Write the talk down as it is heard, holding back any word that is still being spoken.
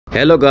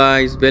Hello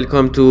guys,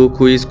 welcome to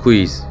Quiz.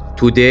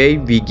 Today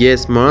we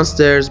guess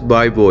monsters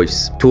by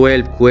voice.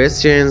 12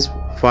 questions,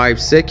 5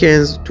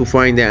 seconds to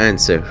find the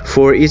answer.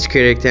 For each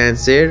correct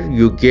answer,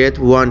 you get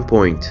 1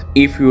 point.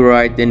 If you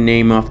write the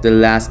name of the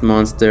last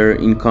monster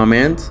in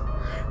comment,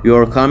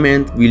 your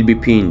comment will be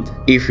pinned.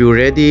 If you're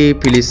ready,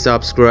 please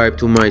subscribe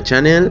to my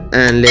channel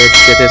and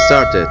let's get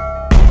started.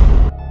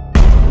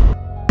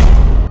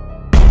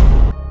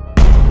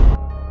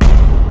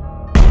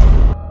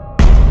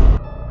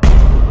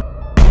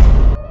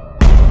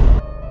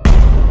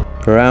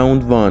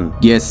 Round 1.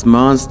 Guess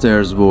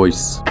monster's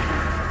voice.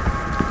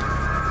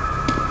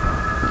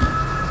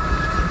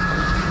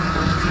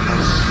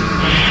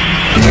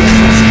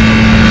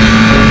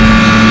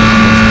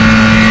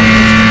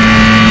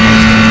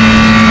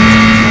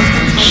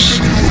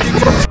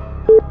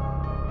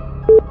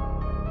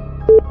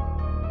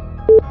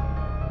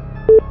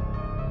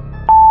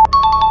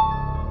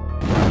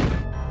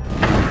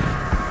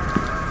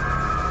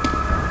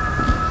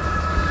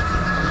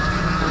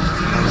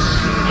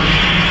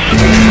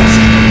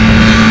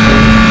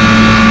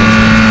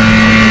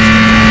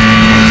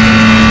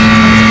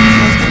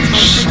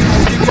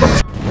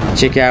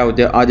 Check out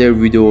the other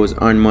videos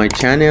on my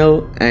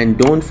channel and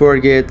don't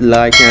forget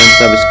like and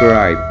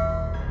subscribe.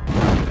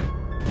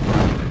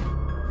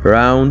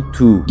 Round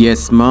 2.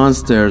 Guess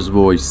monster's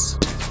voice.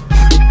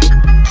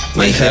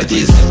 My heart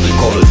is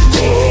cold.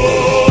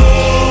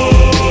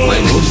 My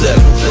moves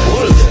are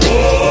bold.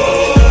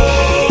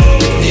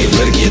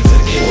 Never get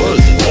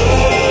old.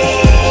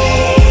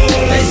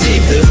 I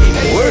save the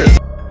world.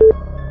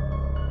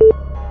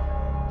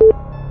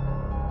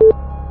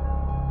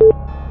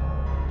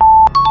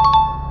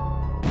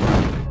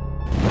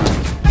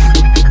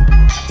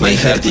 My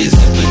heart is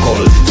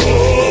cold.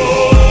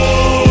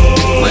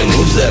 My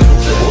moves are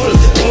bold.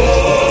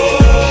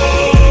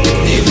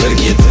 Never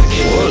get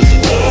old.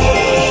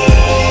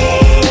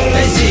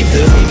 I save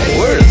the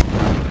world.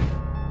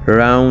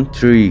 Round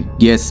 3.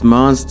 Guess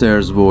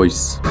monster's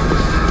voice.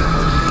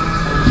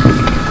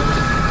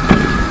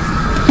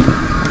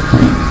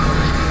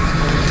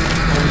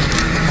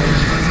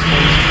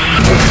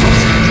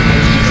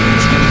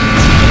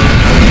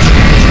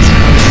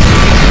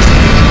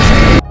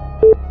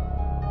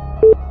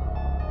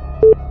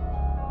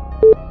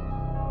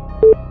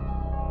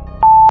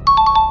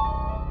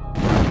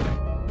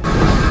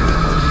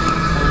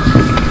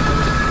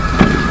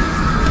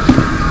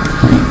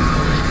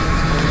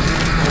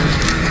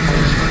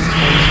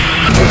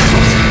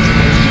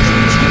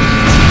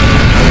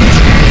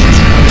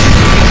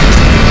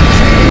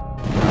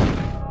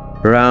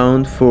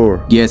 Round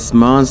 4. Guess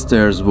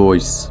monster's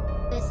voice.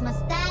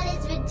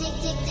 My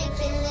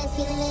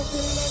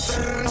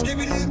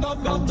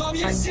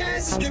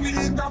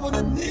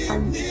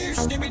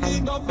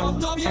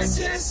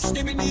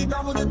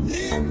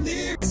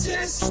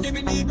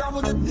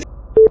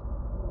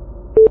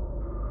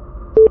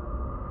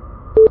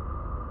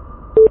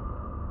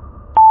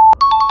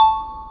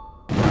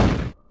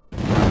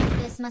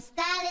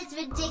style is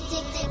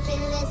ridiculous.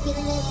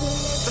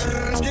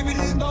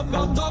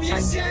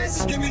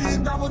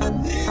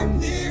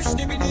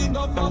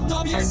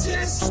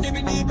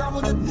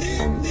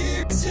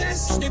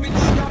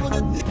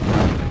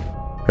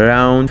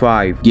 Round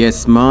 5.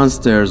 Guess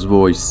monster's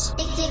voice.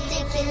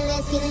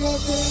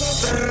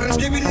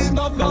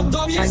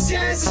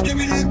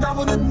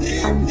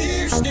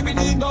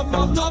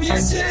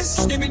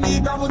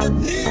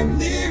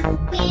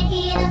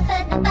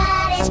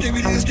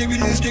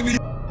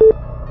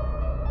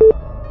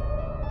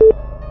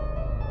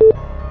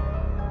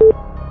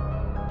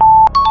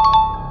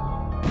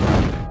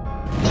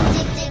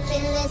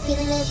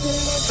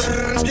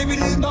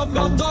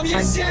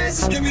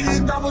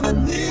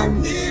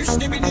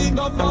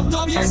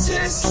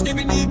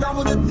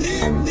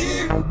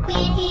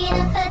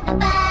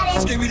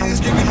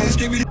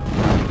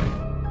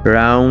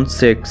 Round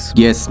 6.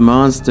 Guess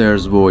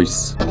monster's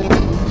voice.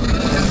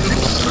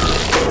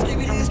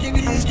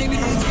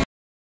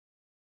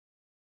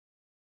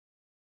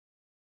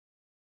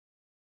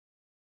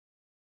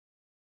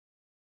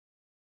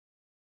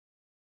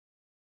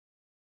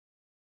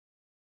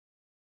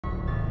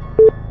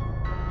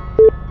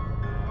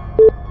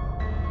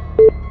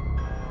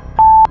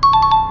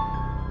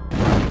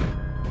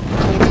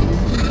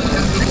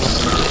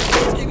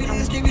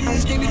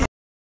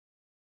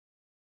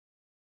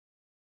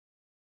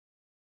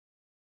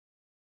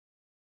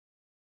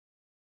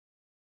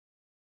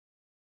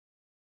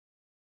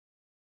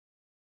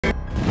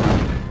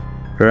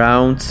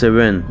 Round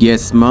 7.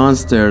 Guess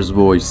monster's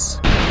voice.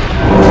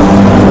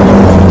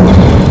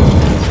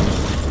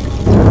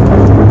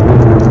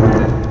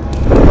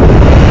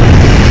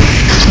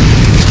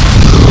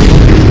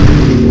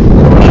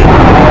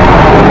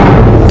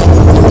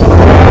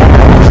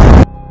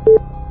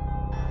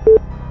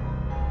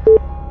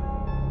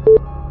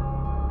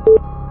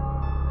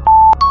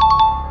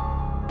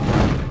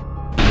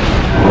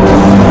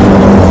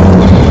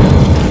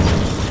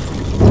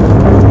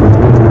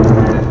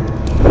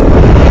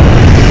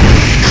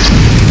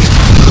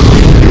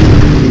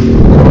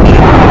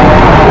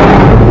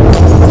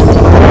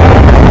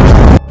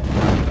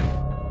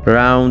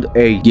 Round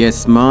 8.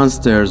 Guess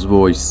monster's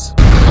voice.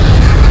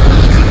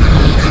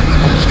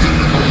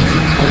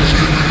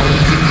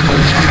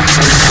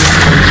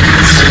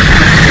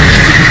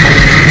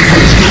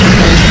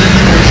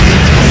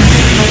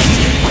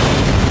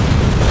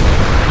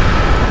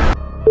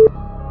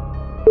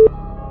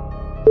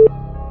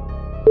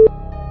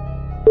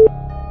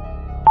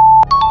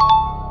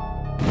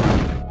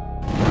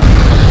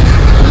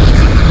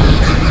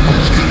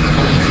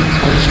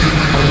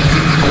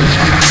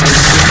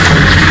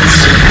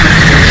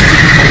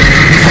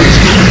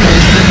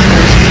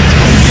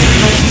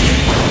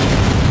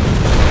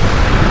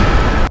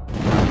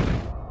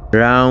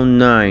 Round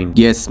 9.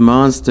 Guess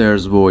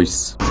monster's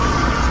voice.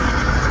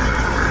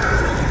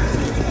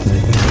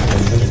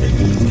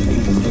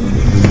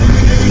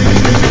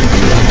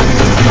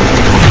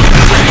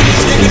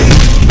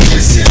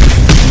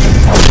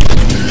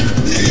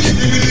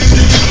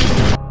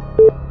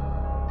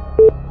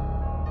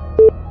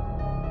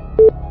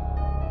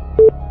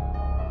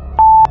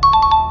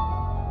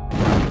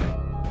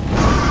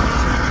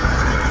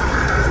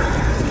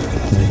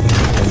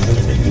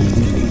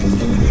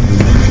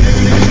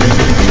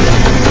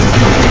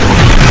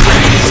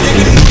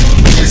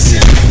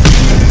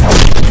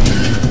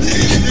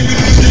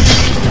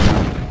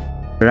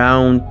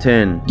 Round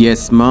 10.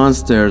 Guess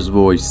monster's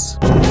voice.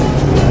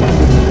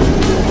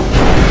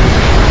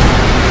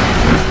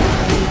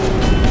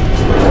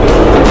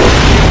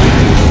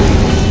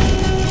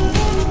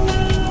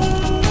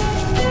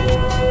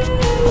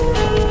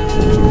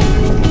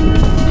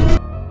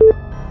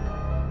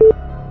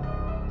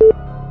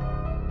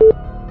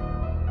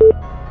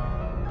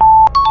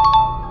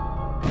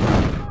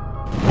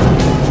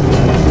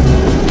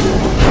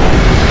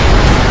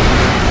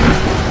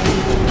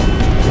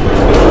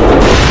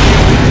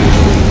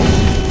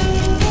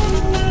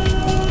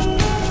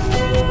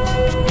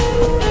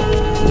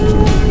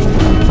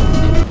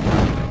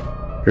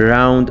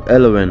 Round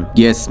 11.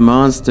 Guess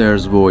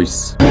monster's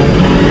voice.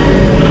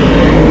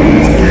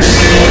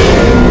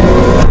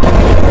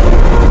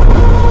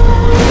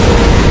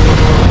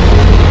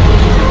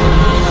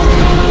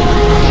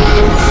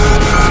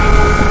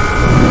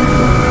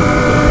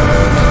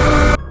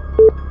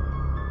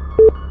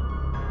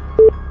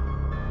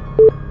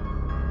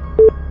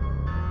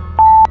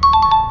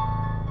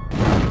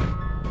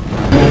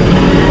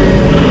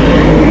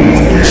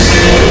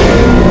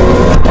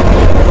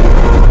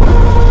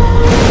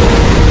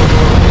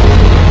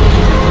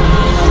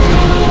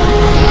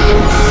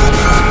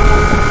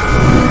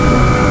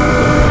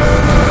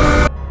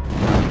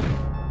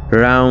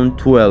 Round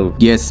 12.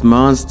 Guess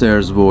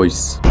monster's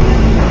voice.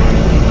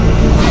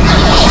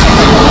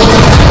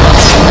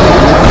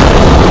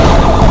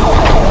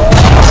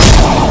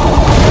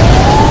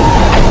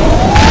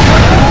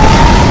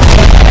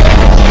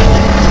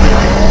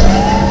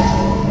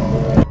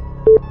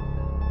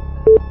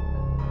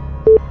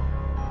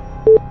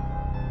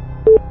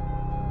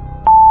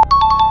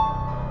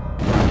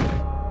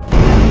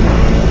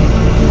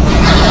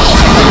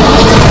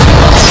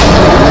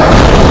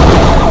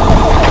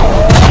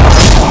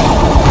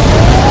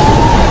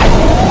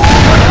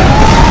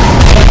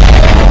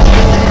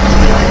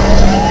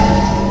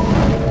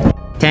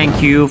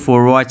 Thank you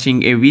for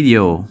watching a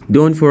video.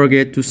 Don't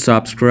forget to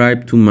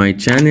subscribe to my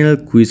channel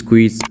Quiz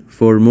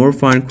for more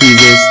fun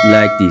quizzes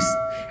like this,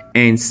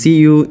 and see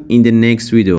you in the next video.